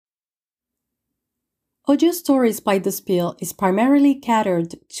Audio Stories by The Spill is primarily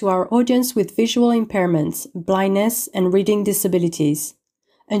catered to our audience with visual impairments, blindness, and reading disabilities,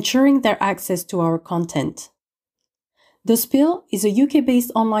 ensuring their access to our content. The Spill is a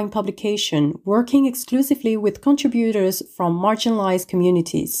UK-based online publication working exclusively with contributors from marginalized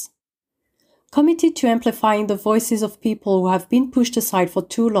communities. Committed to amplifying the voices of people who have been pushed aside for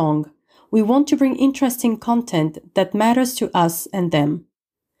too long, we want to bring interesting content that matters to us and them.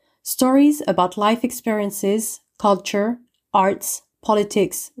 Stories about life experiences, culture, arts,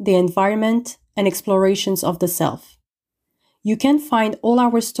 politics, the environment, and explorations of the self. You can find all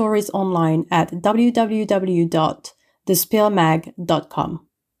our stories online at www.thespillmag.com.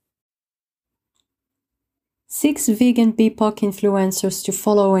 6 vegan BIPOC influencers to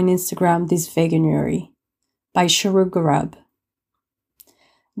follow on Instagram this Veganuary by Shuru Gurab.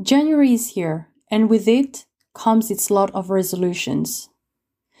 January is here, and with it comes its lot of resolutions.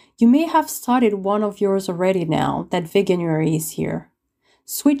 You may have started one of yours already now that Veganuary is here,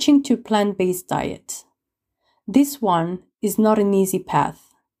 switching to plant-based diet. This one is not an easy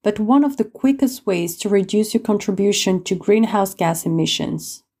path, but one of the quickest ways to reduce your contribution to greenhouse gas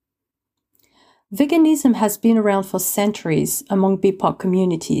emissions. Veganism has been around for centuries among BIPOC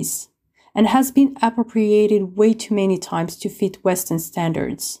communities and has been appropriated way too many times to fit Western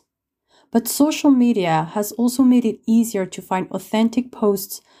standards. But social media has also made it easier to find authentic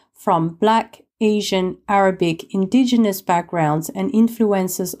posts from Black, Asian, Arabic, Indigenous backgrounds and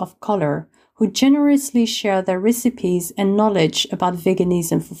influencers of color who generously share their recipes and knowledge about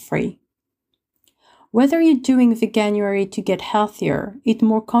veganism for free. Whether you're doing Veganuary to get healthier, eat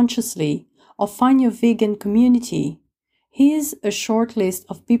more consciously, or find your vegan community, here's a short list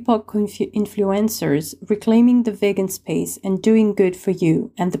of BIPOC influencers reclaiming the vegan space and doing good for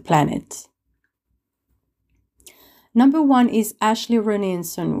you and the planet. Number 1 is Ashley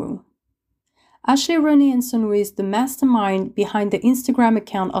Roney-Nsunwu. Ashley Roney-Nsunwu is the mastermind behind the Instagram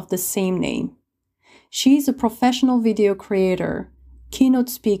account of the same name. She is a professional video creator, keynote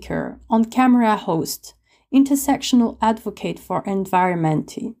speaker, on-camera host, intersectional advocate for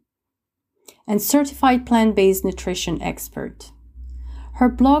environment, and certified plant-based nutrition expert. Her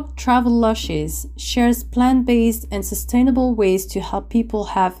blog Travel Lushes shares plant-based and sustainable ways to help people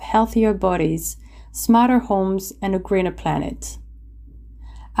have healthier bodies, smarter homes, and a greener planet.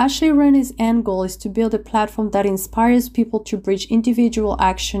 Ashley Roney's end goal is to build a platform that inspires people to bridge individual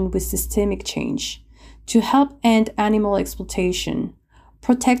action with systemic change, to help end animal exploitation,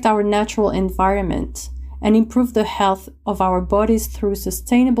 protect our natural environment, and improve the health of our bodies through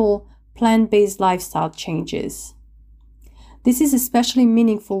sustainable, plant-based lifestyle changes. This is especially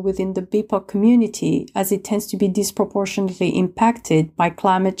meaningful within the BIPOC community as it tends to be disproportionately impacted by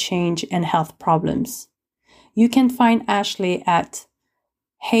climate change and health problems. You can find Ashley at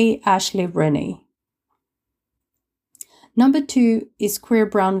Hey Ashley Roney. Number 2 is Queer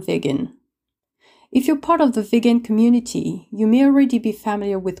Brown Vegan. If you're part of the vegan community, you may already be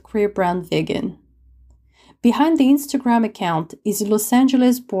familiar with Queer Brown Vegan. Behind the Instagram account is Los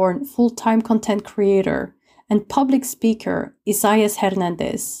Angeles-born full-time content creator and public speaker Isaias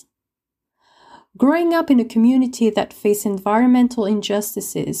Hernandez. Growing up in a community that faced environmental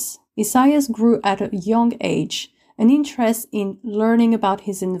injustices, Isaias grew at a young age an interest in learning about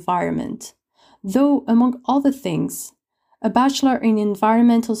his environment, though, among other things, a bachelor in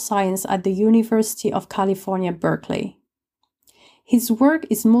environmental science at the University of California, Berkeley. His work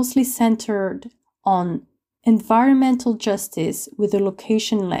is mostly centered on environmental justice with a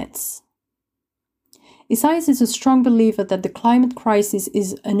location lens. Isaias is a strong believer that the climate crisis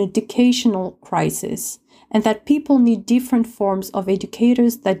is an educational crisis and that people need different forms of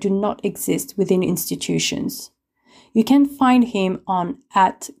educators that do not exist within institutions. You can find him on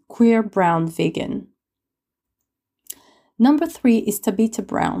 @QueerBrownVegan. Number 3 is Tabitha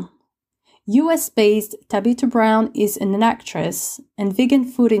Brown. US-based Tabitha Brown is an actress and vegan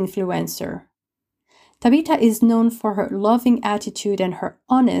food influencer. Tabitha is known for her loving attitude and her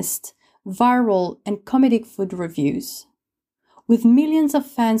honest, viral, and comedic food reviews. With millions of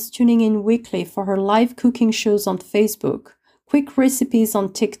fans tuning in weekly for her live cooking shows on Facebook, quick recipes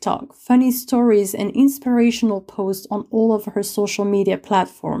on TikTok, funny stories, and inspirational posts on all of her social media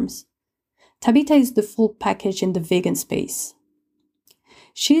platforms, Tabitha is the full package in the vegan space.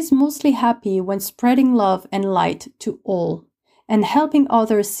 She is mostly happy when spreading love and light to all and helping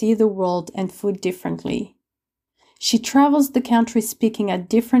others see the world and food differently. She travels the country speaking at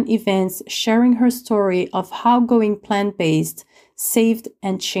different events, sharing her story of how going plant-based saved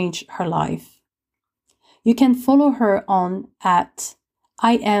and changed her life. You can follow her on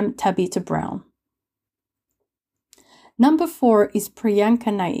 @IamTabithaBrown. Number 4 is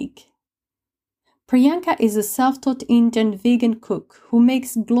Priyanka Naik. Priyanka is a self-taught Indian vegan cook who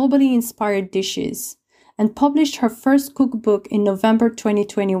makes globally inspired dishes and published her first cookbook in November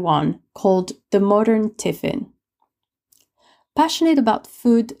 2021 called The Modern Tiffin. Passionate about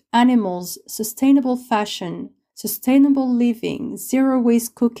food, animals, sustainable fashion, sustainable living,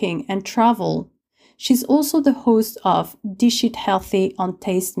 zero-waste cooking, and travel, she's also the host of Dish It Healthy on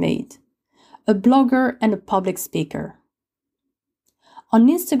Tastemade, a blogger and a public speaker. On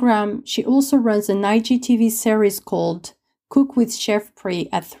Instagram, she also runs an IGTV series called Cook with Chef Pri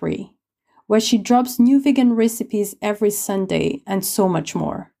at 3, where she drops new vegan recipes every Sunday and so much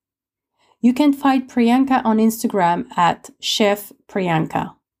more. You can find Priyanka on Instagram at Chef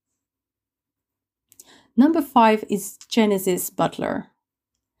Priyanka. Number 5 is Genesis Butler.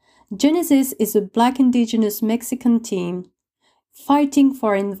 Genesis is a Black Indigenous Mexican team fighting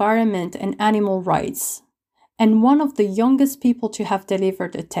for environment and animal rights, and one of the youngest people to have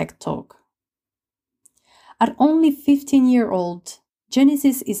delivered a TED Talk. At only 15-year-old,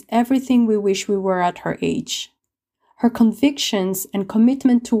 Genesis is everything we wish we were at her age. Her convictions and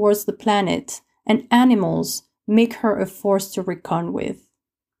commitment towards the planet and animals make her a force to reckon with.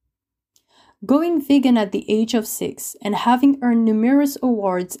 Going vegan at the age of 6 and having earned numerous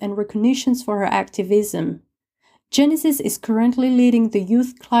awards and recognitions for her activism, Genesis is currently leading the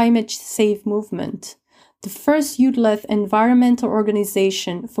Youth Climate Save movement, the first youth-led environmental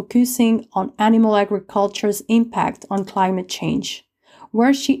organization focusing on animal agriculture's impact on climate change,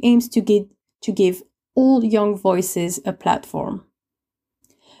 where she aims to give all young voices a platform.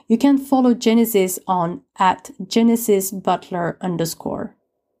 You can follow Genesis on @GenesisButler_.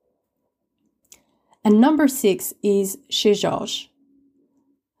 And number 6 is Chez Georges.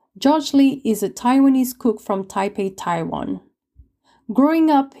 George Lee is a Taiwanese cook from Taipei, Taiwan. Growing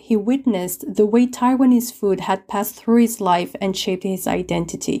up, he witnessed the way Taiwanese food had passed through his life and shaped his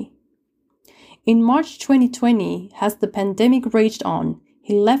identity. In March 2020, as the pandemic raged on,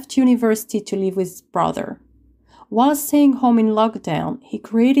 he left university to live with his brother. While staying home in lockdown, he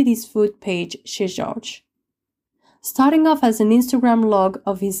created his food page, Chez Georges. Starting off as an Instagram log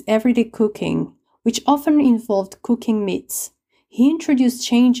of his everyday cooking, which often involved cooking meats, he introduced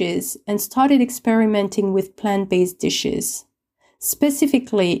changes and started experimenting with plant-based dishes.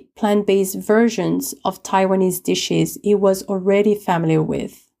 Specifically, plant-based versions of Taiwanese dishes he was already familiar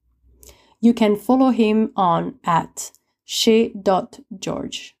with. You can follow him on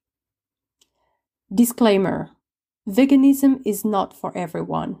 @chez.george. Disclaimer: veganism is not for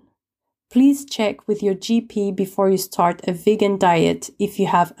everyone. Please check with your GP before you start a vegan diet if you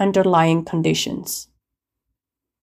have underlying conditions.